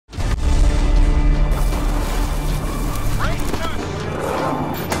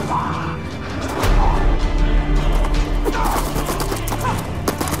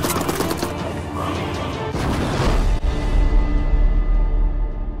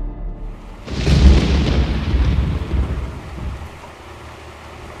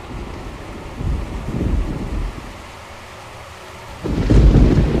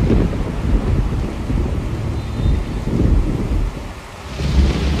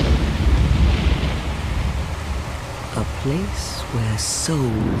place where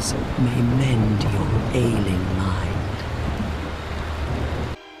souls may mend your ailing mind.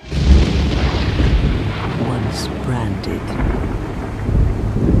 Once branded,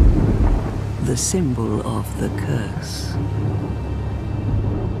 the symbol of the curse,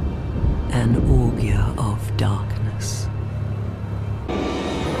 an augur of darkness.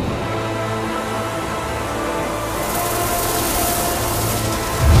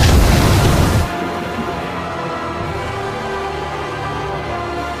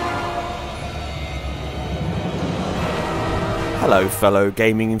 Hello fellow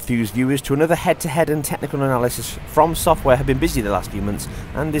gaming enthused viewers to another head-to-head and technical analysis from Software. Have been busy the last few months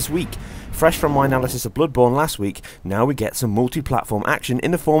and this week. Fresh from my analysis of Bloodborne last week, now we get some multi-platform action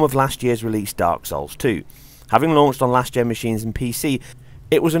in the form of last year's release Dark Souls 2. Having launched on last gen machines and PC,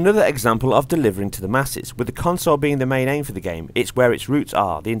 it was another example of delivering to the masses, with the console being the main aim for the game. It's where its roots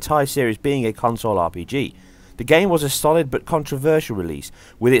are, the entire series being a console RPG. The game was a solid but controversial release,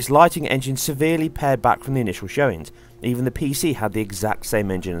 with its lighting engine severely pared back from the initial showings. Even the PC had the exact same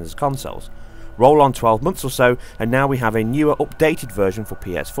engine as consoles. Roll on 12 months or so, and now we have a newer, updated version for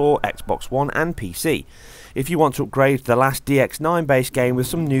PS4, Xbox One and PC. If you want to upgrade the last DX9 base game with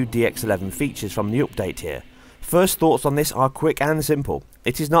some new DX11 features from the update here. First thoughts on this are quick and simple.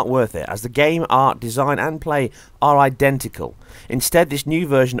 It is not worth it, as the game, art, design and play are identical. Instead, this new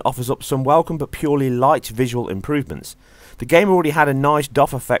version offers up some welcome but purely light visual improvements. The game already had a nice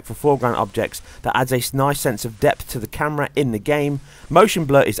doff effect for foreground objects that adds a nice sense of depth to the camera in the game. Motion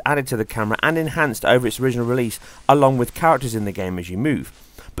blur is added to the camera and enhanced over its original release, along with characters in the game as you move.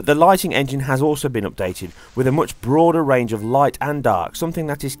 But the lighting engine has also been updated with a much broader range of light and dark, something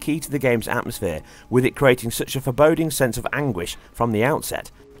that is key to the game's atmosphere, with it creating such a foreboding sense of anguish from the outset.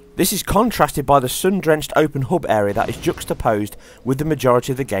 This is contrasted by the sun-drenched open hub area that is juxtaposed with the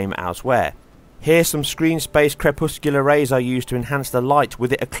majority of the game elsewhere. Here some screen space crepuscular rays are used to enhance the light,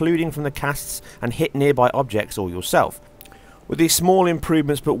 with it occluding from the casts and hit nearby objects or yourself. With these small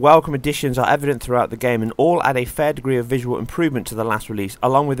improvements but welcome additions are evident throughout the game, and all add a fair degree of visual improvement to the last release,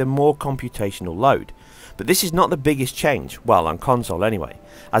 along with a more computational load. But this is not the biggest change, well, on console anyway,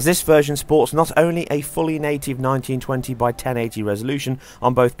 as this version sports not only a fully native 1920 by 1080 resolution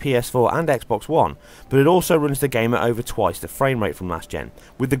on both PS4 and Xbox One, but it also runs the game at over twice the frame rate from last gen,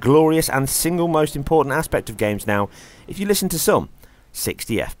 with the glorious and single most important aspect of games now, if you listen to some,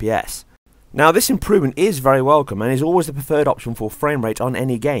 60 FPS. Now this improvement is very welcome and is always the preferred option for frame rate on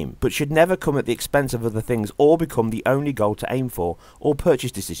any game, but should never come at the expense of other things or become the only goal to aim for or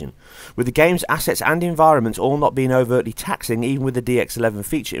purchase decision. With the game's assets and environments all not being overtly taxing, even with the DX11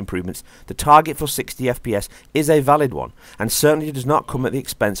 feature improvements, the target for 60 FPS is a valid one, and certainly does not come at the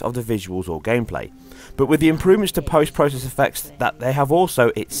expense of the visuals or gameplay. But with the improvements to post-process effects, that they have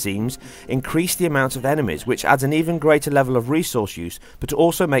also, it seems, increased the amount of enemies, which adds an even greater level of resource use, but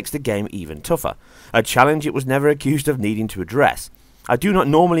also makes the game even tougher, a challenge it was never accused of needing to address. I do not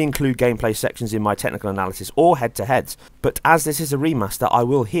normally include gameplay sections in my technical analysis or head-to-heads, but as this is a remaster I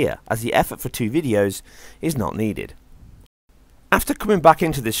will here, as the effort for 2 videos is not needed. After coming back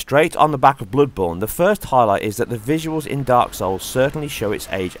into this straight on the back of Bloodborne, the first highlight is that the visuals in Dark Souls certainly show its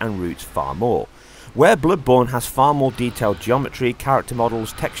age and roots far more. Where Bloodborne has far more detailed geometry, character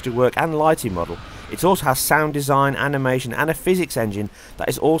models, texture work and lighting model, it also has sound design, animation and a physics engine that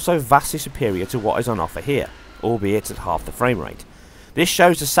is also vastly superior to what is on offer here, albeit at half the frame rate. This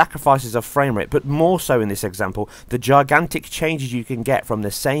shows the sacrifices of frame rate, but more so in this example, the gigantic changes you can get from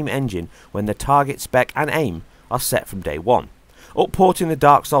the same engine when the target spec and aim are set from day one. Upporting the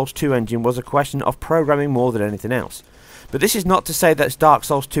Dark Souls 2 engine was a question of programming more than anything else. But this is not to say that Dark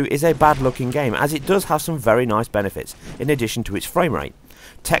Souls 2 is a bad looking game, as it does have some very nice benefits, in addition to its frame rate.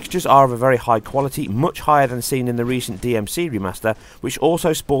 Textures are of a very high quality, much higher than seen in the recent DMC remaster, which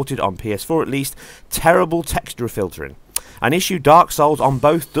also sported, on PS4 at least, terrible texture filtering. An issue Dark Souls on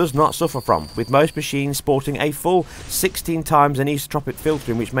both does not suffer from, with most machines sporting a full 16 times anisotropic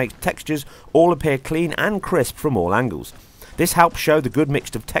filtering, which makes textures all appear clean and crisp from all angles. This helps show the good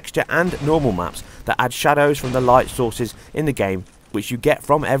mix of texture and normal maps that add shadows from the light sources in the game, which you get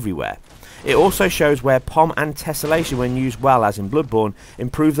from everywhere. It also shows where POM and tessellation, when used well as in Bloodborne,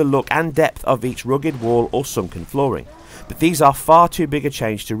 improve the look and depth of each rugged wall or sunken flooring. But these are far too big a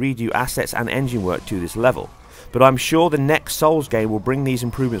change to redo assets and engine work to this level. But I'm sure the next Souls game will bring these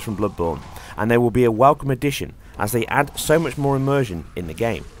improvements from Bloodborne, and they will be a welcome addition as they add so much more immersion in the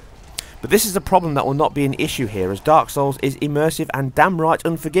game. But this is a problem that will not be an issue here, as Dark Souls is immersive and damn right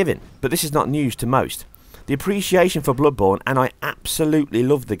unforgiving. But this is not news to most. The appreciation for Bloodborne, and I absolutely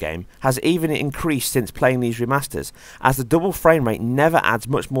love the game, has even increased since playing these remasters, as the double frame rate never adds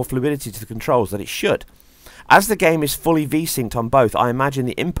much more fluidity to the controls than it should. As the game is fully V-synced on both, I imagine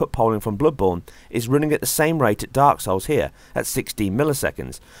the input polling from Bloodborne is running at the same rate at Dark Souls here, at 16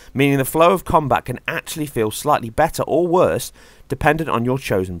 milliseconds, meaning the flow of combat can actually feel slightly better or worse dependent on your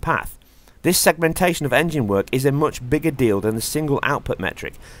chosen path. This segmentation of engine work is a much bigger deal than the single output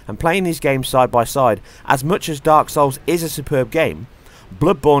metric, and playing these games side by side, as much as Dark Souls is a superb game,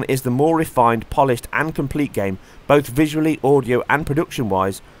 Bloodborne is the more refined, polished and complete game, both visually, audio and production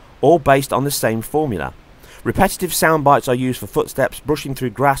wise, all based on the same formula. Repetitive sound bites are used for footsteps, brushing through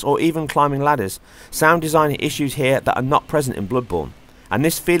grass or even climbing ladders. Sound design issues here that are not present in Bloodborne. And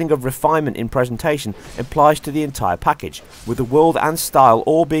this feeling of refinement in presentation applies to the entire package, with the world and style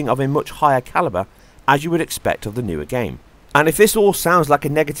all being of a much higher calibre as you would expect of the newer game. And if this all sounds like a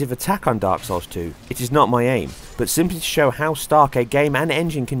negative attack on Dark Souls 2, it is not my aim, but simply to show how stark a game and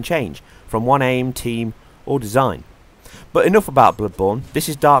engine can change from one aim, team or design. But enough about Bloodborne, this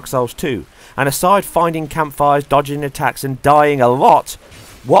is Dark Souls 2, and aside finding campfires, dodging attacks and dying a lot,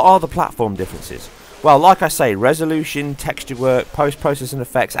 what are the platform differences? Well, like I say, resolution, texture work, post-processing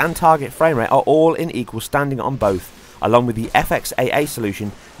effects and target frame rate are all in equal standing on both, along with the FXAA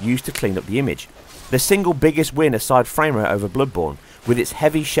solution used to clean up the image. The single biggest win aside frame rate over Bloodborne, with its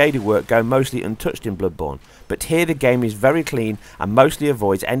heavy shaded work going mostly untouched in Bloodborne, but here the game is very clean and mostly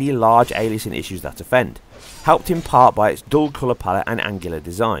avoids any large aliasing issues that offend, helped in part by its dull colour palette and angular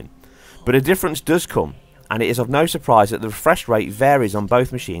design. But a difference does come, and it is of no surprise that the refresh rate varies on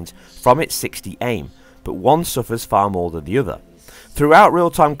both machines from its 60 aim, but one suffers far more than the other. Throughout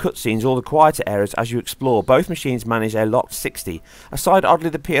real-time cutscenes or the quieter areas as you explore, both machines manage a locked 60, aside oddly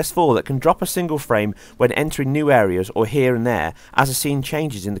the PS4 that can drop a single frame when entering new areas or here and there as a scene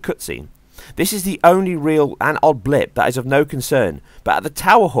changes in the cutscene. This is the only real and odd blip that is of no concern, but at the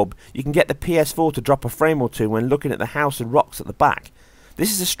Tower Hub you can get the PS4 to drop a frame or two when looking at the house and rocks at the back.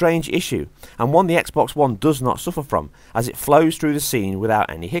 This is a strange issue, and one the Xbox One does not suffer from, as it flows through the scene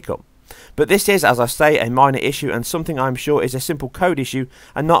without any hiccup. But this is, as I say, a minor issue and something I'm sure is a simple code issue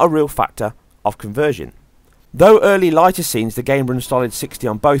and not a real factor of conversion. Though early lighter scenes the game runs solid 60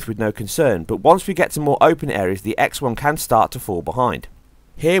 on both with no concern, but once we get to more open areas the X1 can start to fall behind.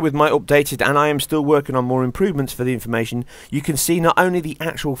 Here with my updated, and I am still working on more improvements for the information, you can see not only the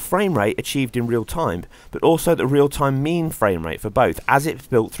actual frame rate achieved in real time, but also the real time mean frame rate for both as it's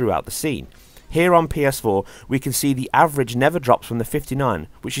built throughout the scene. Here on PS4 we can see the average never drops from the 59,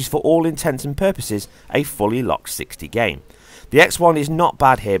 which is for all intents and purposes a fully locked 60 game. The X1 is not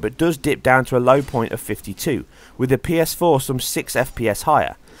bad here but does dip down to a low point of 52, with the PS4 some 6 FPS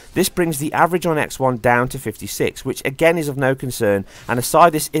higher. This brings the average on X1 down to 56, which again is of no concern, and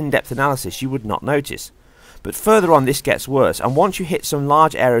aside this in-depth analysis you would not notice. But further on this gets worse, and once you hit some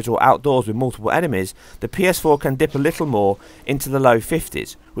large areas or outdoors with multiple enemies, the PS4 can dip a little more into the low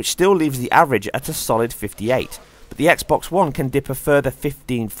 50s, which still leaves the average at a solid 58. But the Xbox One can dip a further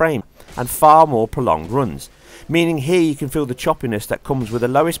 15 frames and far more prolonged runs, meaning here you can feel the choppiness that comes with the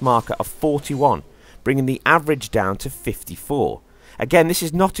lowest marker of 41, bringing the average down to 54. Again, this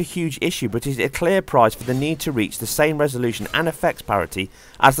is not a huge issue, but is a clear prize for the need to reach the same resolution and effects parity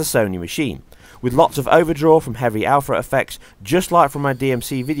as the Sony machine, with lots of overdraw from heavy alpha effects, just like from my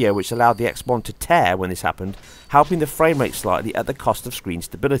DMC video which allowed the X1 to tear when this happened, helping the frame rate slightly at the cost of screen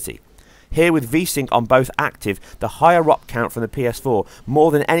stability. Here with VSync on both active, the higher ROP count from the PS4 more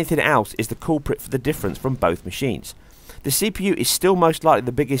than anything else is the culprit for the difference from both machines. The CPU is still most likely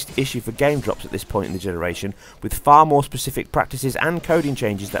the biggest issue for game drops at this point in the generation, with far more specific practices and coding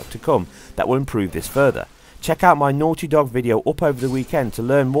changes that to come that will improve this further. Check out my Naughty Dog video up over the weekend to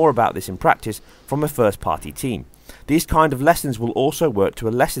learn more about this in practice from a first party team. These kind of lessons will also work to a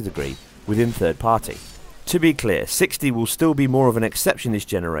lesser degree within third party. To be clear, 60 will still be more of an exception this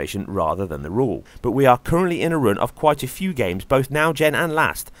generation rather than the rule, but we are currently in a run of quite a few games, both now gen and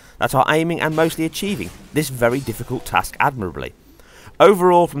last, that are aiming and mostly achieving this very difficult task admirably.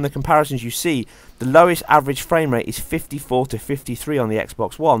 Overall, from the comparisons you see, the lowest average frame rate is 54 to 53 on the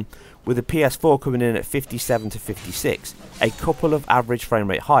Xbox One, with the PS4 coming in at 57 to 56, a couple of average frame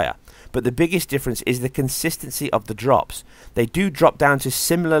rate higher. But the biggest difference is the consistency of the drops. They do drop down to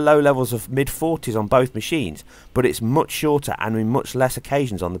similar low levels of mid-40s on both machines, but it's much shorter and in much less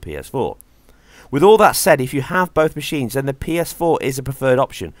occasions on the PS4. With all that said, if you have both machines, then the PS4 is a preferred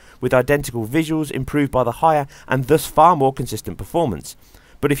option, with identical visuals improved by the higher and thus far more consistent performance.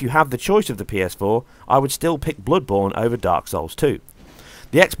 But if you have the choice of the PS4, I would still pick Bloodborne over Dark Souls 2.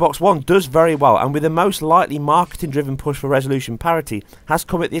 The Xbox One does very well, and with the most likely marketing driven push for resolution parity has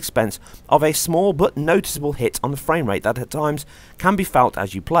come at the expense of a small but noticeable hit on the frame rate that at times can be felt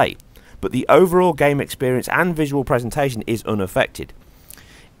as you play, but the overall game experience and visual presentation is unaffected.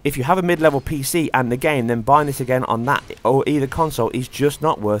 If you have a mid-level PC and the game, then buying this again on that or either console is just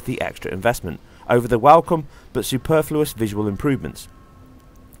not worth the extra investment over the welcome but superfluous visual improvements.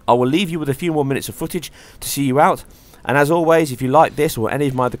 I will leave you with a few more minutes of footage to see you out, and as always, if you like this or any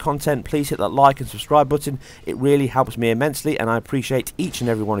of my other content, please hit that like and subscribe button. It really helps me immensely and I appreciate each and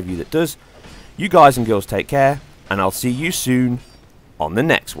every one of you that does. You guys and girls take care, and I'll see you soon on the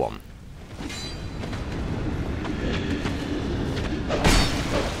next one.